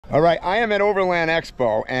All right, I am at Overland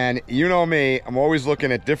Expo, and you know me, I'm always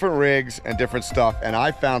looking at different rigs and different stuff, and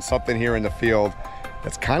I found something here in the field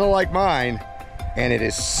that's kind of like mine, and it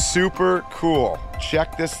is super cool.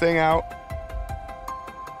 Check this thing out.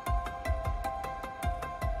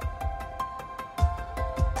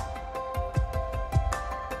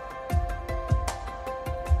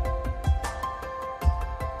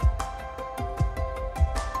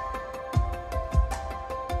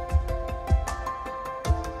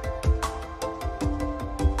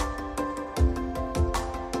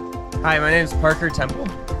 Hi, my name is Parker Temple.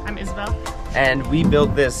 I'm Isabelle. And we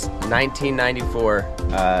built this 1994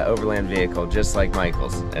 Overland vehicle just like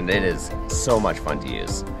Michael's, and it is so much fun to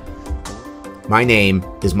use. My name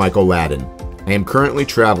is Michael Ladden. I am currently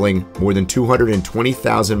traveling more than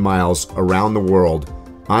 220,000 miles around the world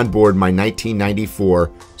on board my 1994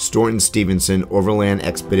 Stewart Stevenson Overland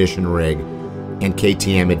Expedition rig and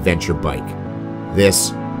KTM adventure bike.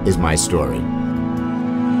 This is my story.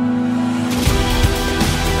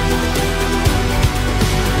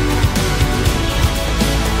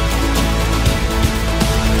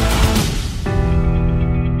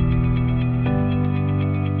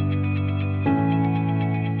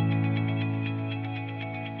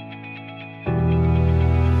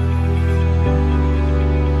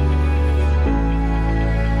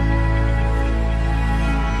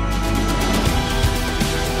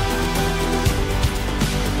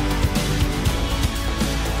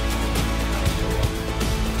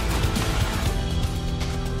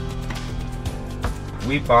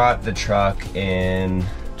 We bought the truck in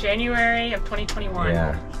January of 2021.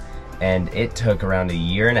 Yeah, and it took around a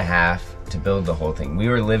year and a half to build the whole thing. We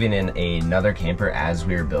were living in another camper as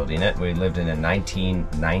we were building it. We lived in a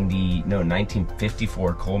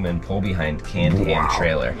 1954 Coleman pull-behind canned ham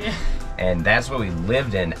trailer. Yeah. And that's what we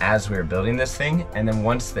lived in as we were building this thing. And then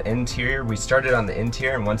once the interior, we started on the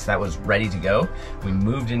interior, and once that was ready to go, we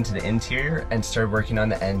moved into the interior and started working on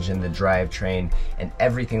the engine, the drivetrain, and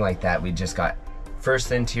everything like that. We just got first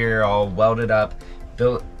the interior all welded up,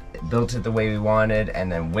 built it the way we wanted,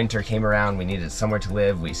 and then winter came around, we needed somewhere to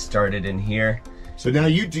live. We started in here. So now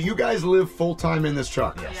do you guys live full-time in this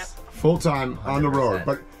truck? Yes. Yep. Full-time on the road,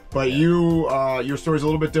 but you, your story's a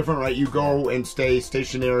little bit different, right? You go and stay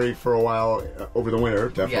stationary for a while over the winter,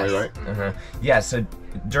 definitely, yes. Right? Yeah, so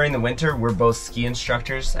during the winter, we're both ski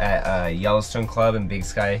instructors at Yellowstone Club in Big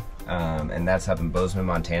Sky, and that's up in Bozeman,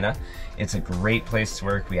 Montana. It's a great place to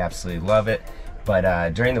work. We absolutely love it.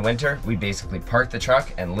 But during the winter, we basically park the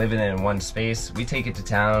truck and live in it in one space. We take it to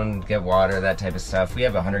town, get water, that type of stuff. We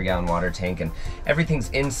have a 100-gallon water tank, and everything's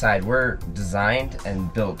inside. We're designed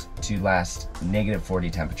and built to last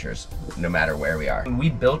 -40 temperatures, no matter where we are. And we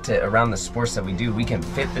built it around the sports that we do. We can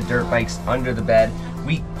fit the dirt bikes under the bed.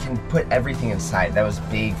 We can put everything inside. That was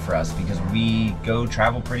big for us because we go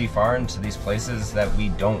travel pretty far into these places that we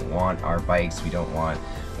don't want our bikes. We don't want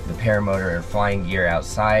the paramotor or flying gear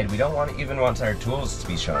outside. We don't even want our tools to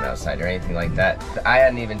be shown outside or anything like that. I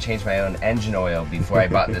hadn't even changed my own engine oil before I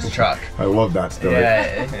bought this truck. I love that story.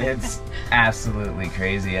 Yeah, it's absolutely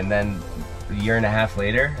crazy. And then a year and a half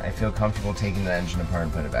later, I feel comfortable taking the engine apart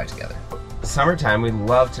and putting it back together. Summertime, we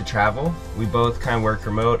love to travel. We both kind of work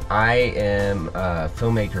remote. I am a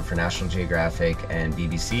filmmaker for National Geographic and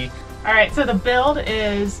BBC. All right, so the build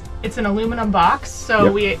is, it's an aluminum box, so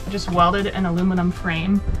Yep. we just welded an aluminum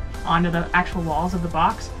frame onto the actual walls of the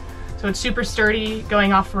box. So it's super sturdy,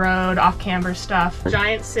 going off-road, off-camber stuff.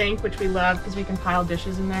 Giant sink, which we love because we can pile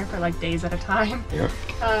dishes in there for like days at a time. Yep.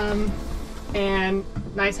 And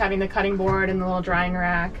nice having the cutting board and the little drying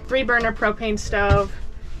rack. 3-burner propane stove,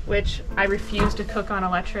 which I refuse to cook on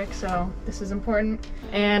electric, so this is important.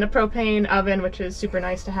 And a propane oven, which is super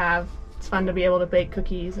nice to have. It's fun to be able to bake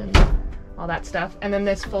cookies and all that stuff. And then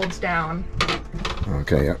this folds down.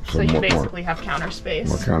 Okay, yeah. So you basically have counter space.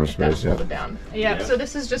 More counter space, yeah. Folded down. Yeah, so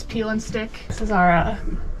this is just peel and stick. This is our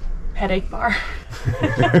headache bar.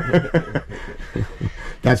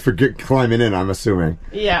 That's for climbing in, I'm assuming.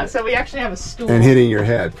 Yeah, so we actually have a stool. And hitting your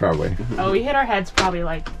head, probably. Oh, we hit our heads probably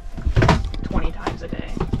like 20 times a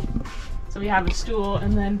day. So we have a stool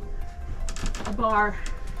and then a bar.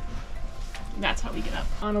 That's how we get up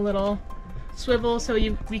on a little swivel, so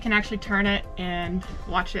we can actually turn it and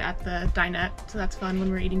watch it at the dinette, so that's fun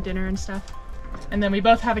when we're eating dinner and stuff. And then we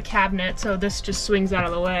both have a cabinet, so this just swings out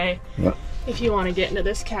of the way. Yep. If you want to get into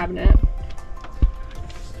this cabinet.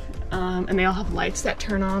 And they all have lights that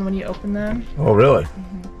turn on when you open them. Oh, really?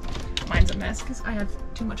 Mm-hmm. Mine's a mess because I have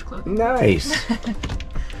too much clothing. Nice.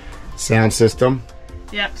 Sound system.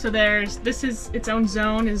 Yep, so this is its own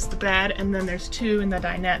zone is the bed, and then there's 2 in the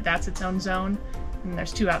dinette, that's its own zone, and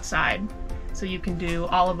there's 2 outside. So you can do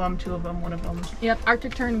all of them, 2 of them, 1 of them. Yep,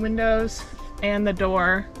 Arctic Tern windows and the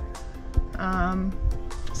door.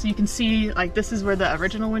 So you can see, like, this is where the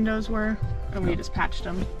original windows were, and we just patched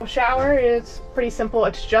them. The shower is pretty simple.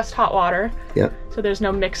 It's just hot water. Yep. So there's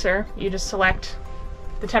no mixer. You just select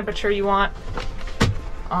the temperature you want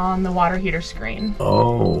on the water heater screen.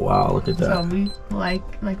 Oh, wow, look at that. So we like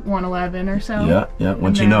 111 or so. Yeah, yeah,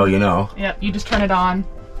 once you then, know, you know. Yep, you just turn it on,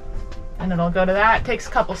 and it'll go to that. It takes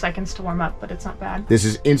a couple seconds to warm up, but it's not bad. This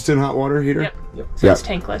is instant hot water heater? Yep. So it's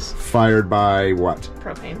tankless. Fired by what?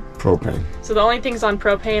 Propane. Propane. So the only things on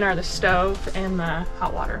propane are the stove and the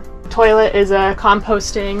hot water. Toilet is a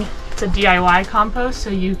composting. It's a DIY compost, so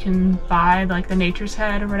you can buy like the Nature's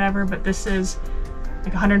Head or whatever, but this is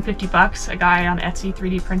like 150 bucks. A guy on Etsy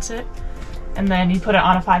 3D prints it, and then you put it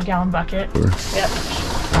on a 5-gallon bucket. Sure. Yep.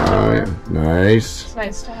 Oh, yeah. Nice. It's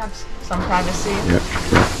nice to have some privacy. Yep.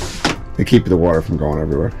 They keep the water from going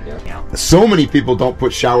everywhere. Yeah. So many people don't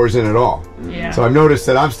put showers in at all. Yeah. So I've noticed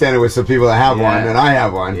that I'm standing with some people that have one, and I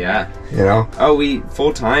have one. Yeah. You know? Oh,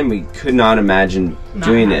 full time, we could not imagine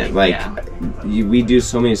doing it. Like, we do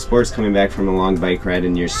so many sports coming back from a long bike ride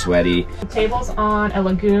and you're sweaty. The table's on a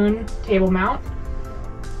Lagoon table mount.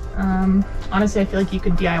 Honestly, I feel like you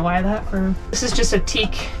could DIY that for... This is just a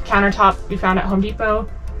teak countertop we found at Home Depot.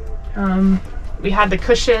 We had the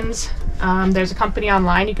cushions. There's a company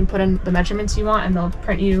online, you can put in the measurements you want and they'll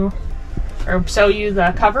print you or sew you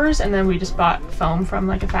the covers, and then we just bought foam from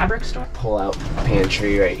like a fabric store. Pull out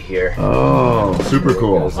pantry right here. Oh, super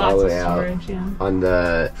cool. Goes all Lots the of way out. storage, yeah. On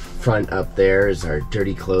the front up there is our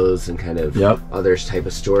dirty clothes and kind of other type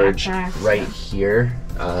of storage. Backpacks, right here,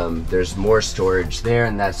 there's more storage there,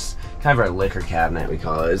 and that's kind of our liquor cabinet, we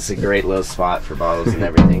call it. It's a great little spot for bottles and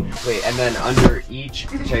everything. Wait, and then under each,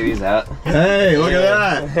 check these out. Hey, look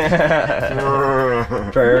at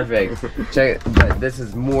that. Perfect. Check it. But this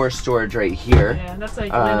is more storage right here. Yeah, that's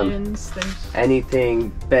like linens. There's Anything,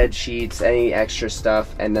 bed sheets, any extra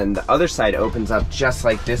stuff, and then the other side opens up just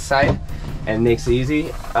like this side and makes it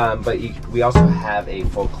easy. But we also have a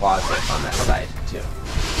full closet on that side too.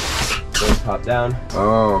 Those pop down.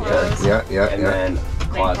 Oh, okay. Yeah, And then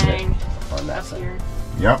closet hang on that up side. here.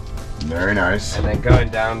 Yep. Very nice. And then going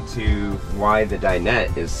down to why the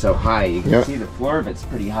dinette is so high, you can Yep. see the floor of it's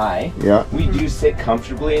pretty high. Yeah. We do sit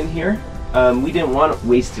comfortably in here. We didn't want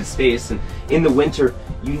wasted space, and in the winter,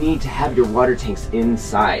 you need to have your water tanks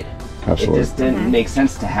inside. Absolutely. It just didn't make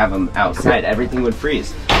sense to have them outside. Everything would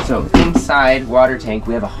freeze. So inside water tank,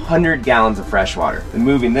 we have 100 gallons of fresh water. And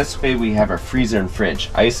moving this way, we have our freezer and fridge.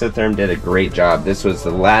 Isotherm did a great job. This was the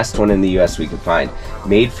last one in the US we could find.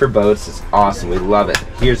 Made for boats, it's awesome, we love it.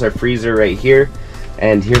 Here's our freezer right here,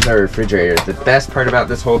 and here's our refrigerator. The best part about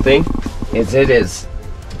this whole thing is it is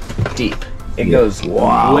deep. It goes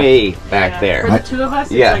way back there. For the 2 of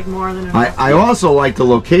us, it's like more than enough. I also like the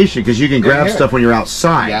location because you can grab here. stuff when you're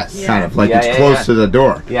outside. Yes. Kind of like Yeah, it's yeah, close yeah. to the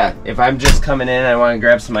door. Yeah, if I'm just coming in and I want to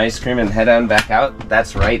grab some ice cream and head on back out,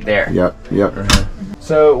 that's right there. Yep.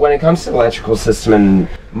 So when it comes to electrical system and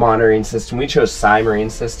monitoring system, we chose Marine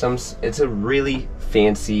Systems. It's a really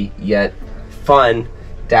fancy yet fun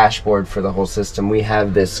dashboard for the whole system. We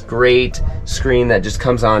have this great screen that just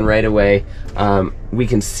comes on right away. We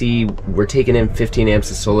can see we're taking in 15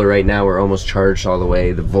 amps of solar right now. We're almost charged all the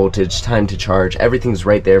way. The voltage, time to charge, everything's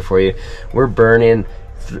right there for you. We're burning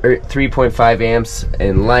 3.5 amps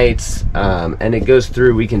in lights, and it goes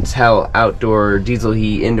through. We can tell outdoor diesel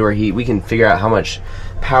heat, indoor heat. We can figure out how much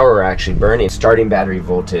power we're actually burning. Starting battery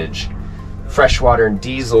voltage, freshwater and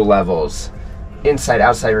diesel levels, inside,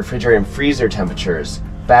 outside refrigerator and freezer temperatures,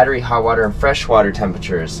 battery hot water and freshwater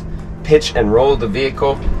temperatures, pitch and roll of the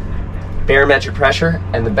vehicle, barometric pressure,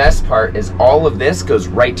 and the best part is all of this goes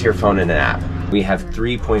right to your phone in an app. We have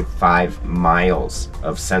 3.5 miles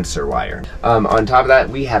of sensor wire. On top of that,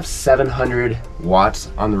 we have 700 watts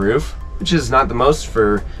on the roof, which is not the most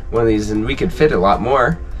for one of these, and we could fit a lot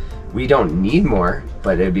more. We don't need more,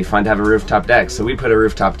 but it'd be fun to have a rooftop deck. So we put a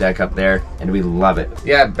rooftop deck up there and we love it.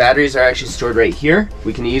 Yeah, batteries are actually stored right here.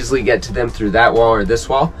 We can easily get to them through that wall or this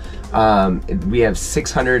wall. We have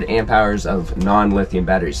 600 amp hours of non-lithium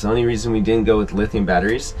batteries. The only reason we didn't go with lithium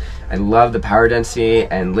batteries, I love the power density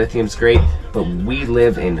and lithium's great, but we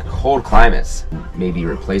live in cold climates. Maybe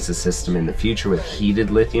replace the system in the future with heated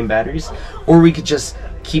lithium batteries, or we could just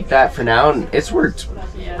keep that for now, and it's worked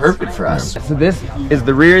perfect for us. So this is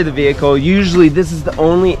the rear of the vehicle. Usually this is the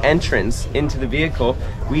only entrance into the vehicle.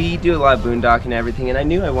 We do a lot of boondocking and everything, and I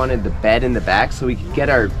knew I wanted the bed in the back so we could get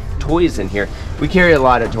our toys in here. We carry a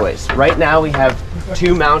lot of toys. Right now we have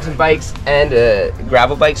 2 mountain bikes and a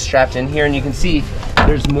gravel bike strapped in here, and you can see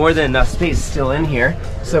there's more than enough space still in here.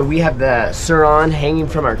 So we have the Suron hanging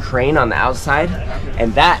from our crane on the outside,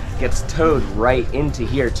 and that gets towed right into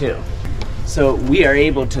here too. So we are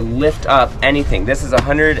able to lift up anything. This is a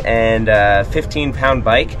 115-pound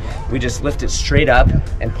bike. We just lift it straight up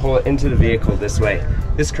and pull it into the vehicle this way.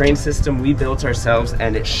 This crane system we built ourselves,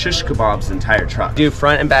 and it shish kebabs the entire truck. Do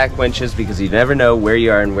front and back winches because you never know where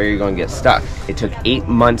you are and where you're going to get stuck. It took 8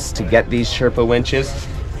 months to get these Sherpa winches,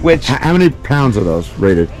 which... How many pounds are those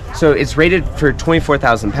rated? So it's rated for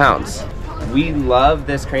 24,000 pounds. We love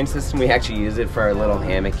this crane system. We actually use it for our little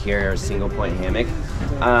hammock here, our single point hammock.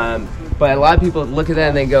 But a lot of people look at that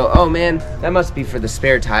and they go, oh man, that must be for the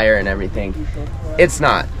spare tire and everything. It's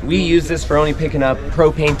not. We use this for only picking up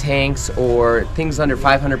propane tanks or things under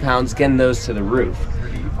 500 pounds, getting those to the roof.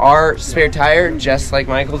 Our spare tire, just like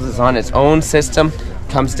Michael's, is on its own system,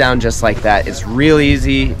 comes down just like that. It's real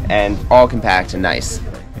easy and all compact and nice.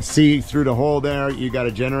 See through the hole there, you got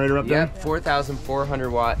a generator up there? Yep,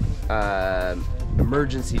 4,400 watt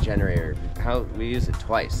emergency generator. We use it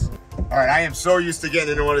twice. All right, I am so used to getting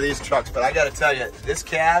into one of these trucks, but I got to tell you, this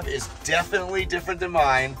cab is definitely different than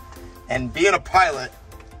mine. And being a pilot,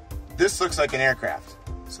 this looks like an aircraft.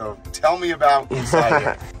 So tell me about inside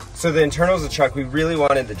here. So the internals of the truck, we really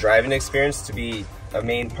wanted the driving experience to be a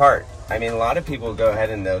main part. I mean, a lot of people go ahead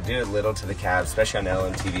and they'll do a little to the cab, especially on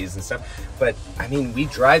LMTVs and stuff. But I mean, we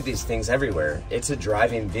drive these things everywhere. It's a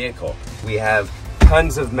driving vehicle. We have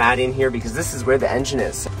tons of matting here because this is where the engine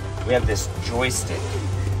is. We have this joystick.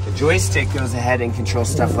 The joystick goes ahead and controls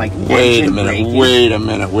stuff like Wait a minute.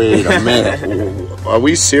 Are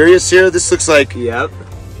we serious here? This looks like... Yep.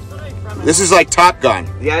 This is like Top Gun.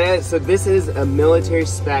 Yeah, so this is a military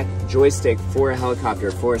spec joystick for a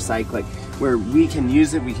helicopter, for a cyclic, where we can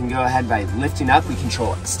use it. We can go ahead by lifting up. We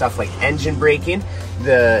control stuff like engine braking.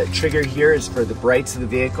 The trigger here is for the brights of the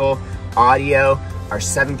vehicle, audio. Our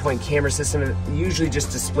 7-point camera system usually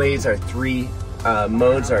just displays our 3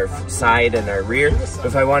 modes, our side and our rear. But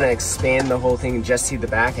if I want to expand the whole thing and just see the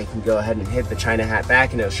back, I can go ahead and hit the China hat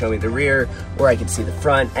back and it'll show me the rear, or I can see the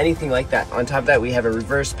front, anything like that. On top of that, we have a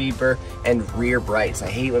reverse beeper and rear brights. I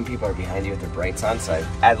hate when people are behind you with their brights on, so I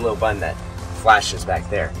add a little button that flashes back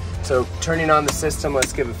there. So turning on the system,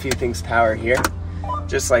 let's give a few things power here.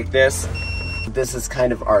 Just like this. This is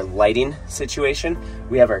kind of our lighting situation.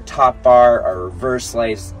 We have our top bar, our reverse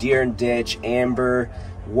lights, deer and ditch, amber,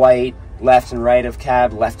 white, left and right of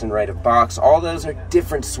cab, left and right of box. All those are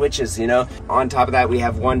different switches, you know. On top of that, we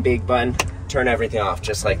have one big button, turn everything off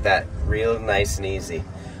just like that. Real nice and easy.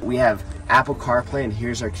 We have Apple CarPlay, and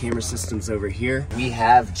here's our camera systems over here. We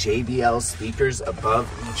have JBL speakers above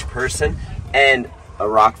each person and a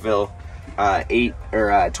Rockville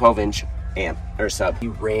 12-inch amp or sub. We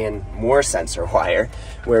ran more sensor wire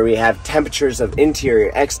where we have temperatures of interior,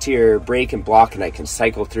 exterior, brake and block, and I can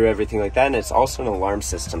cycle through everything like that. And it's also an alarm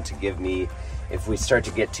system to give me, if we start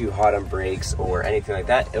to get too hot on brakes or anything like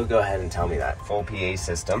that, it'll go ahead and tell me that. Full PA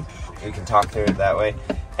system. We can talk through it that way.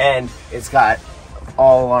 And it's got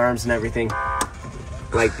all alarms and everything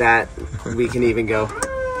like that. We can even go.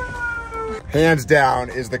 Hands down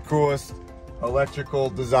is the coolest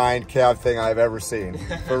electrical design cab thing I've ever seen,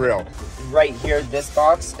 for real. Right here, this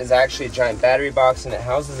box is actually a giant battery box, and it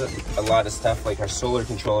houses a lot of stuff like our solar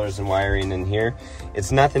controllers and wiring in here.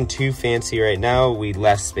 It's nothing too fancy right now. We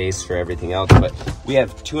left space for everything else, but we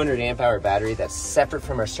have 200 amp hour battery that's separate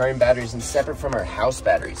from our starting batteries and separate from our house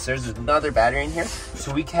batteries. So there's another battery in here,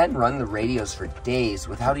 so we can run the radios for days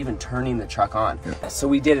without even turning the truck on. So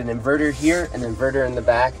we did an inverter here, an inverter in the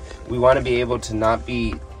back. We want to be able to not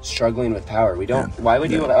be struggling with power. We don't, why would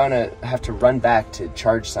you want to have to run back to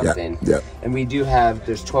charge something? And we do have,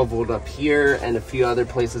 there's 12 volt up here and a few other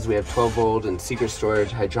places we have 12 volt and secret storage,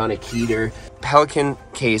 hydronic heater. Pelican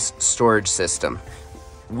case storage system.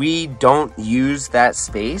 We don't use that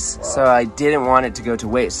space, so I didn't want it to go to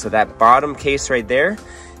waste. So that bottom case right there,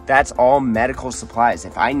 that's all medical supplies.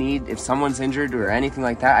 If someone's injured or anything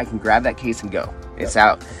like that, I can grab that case and go. It's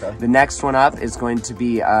out. Okay. The next one up is going to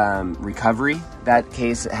be recovery. That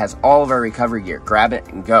case has all of our recovery gear. Grab it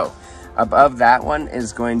and go. Above that one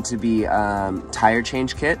is going to be tire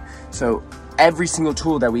change kit. So every single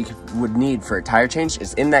tool that we would need for a tire change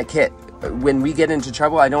is in that kit. When we get into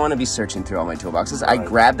trouble, I don't want to be searching through all my toolboxes. I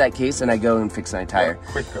grab that case and I go and fix my tire.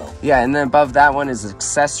 Quick go. Yeah, and then above that one is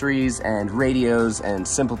accessories and radios and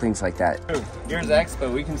simple things like that. Here's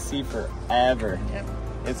Expo. We can see forever. Yep.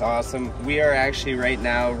 It's awesome. We are actually right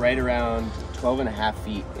now right around 12.5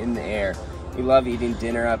 feet in the air. We love eating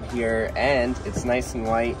dinner up here, and it's nice and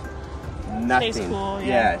light. Nothing. Tastes cool,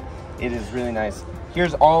 yeah, it is really nice.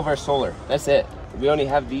 Here's all of our solar. That's it. We only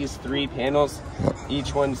have these 3 panels.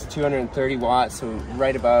 Each one's 230 watts, so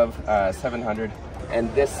right above 700.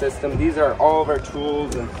 And this system, these are all of our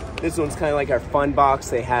tools, and this one's kind of like our fun box.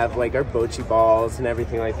 They have like our bocce balls and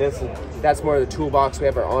everything like this. And that's more of the toolbox. We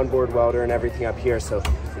have our onboard welder and everything up here, so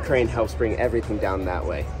the crane helps bring everything down that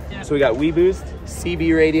way. Yeah. So we got WeBoost,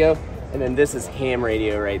 CB radio, and then this is ham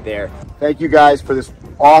radio right there. Thank you guys for this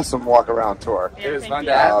awesome walk around tour. It was fun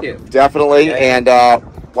to have you. Definitely. Yeah. And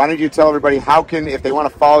why don't you tell everybody if they want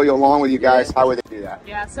to follow you along with you guys, how would they do that?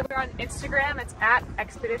 Yeah, so we're on Instagram. It's at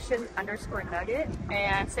expedition_nugget,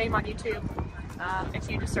 and same on YouTube. If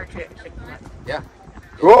you just search it, it should come up. Yeah.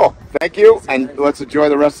 Cool. Thank you, and let's enjoy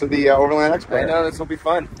the rest of the Overland Expo. I know, this will be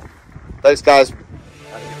fun. Thanks, guys.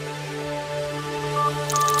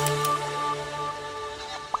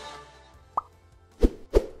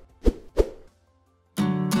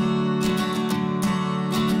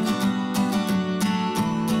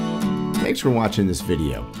 Thanks for watching this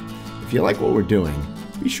video. If you like what we're doing,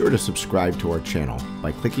 be sure to subscribe to our channel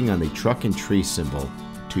by clicking on the truck and tree symbol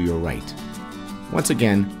to your right. Once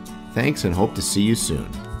again, thanks and hope to see you soon.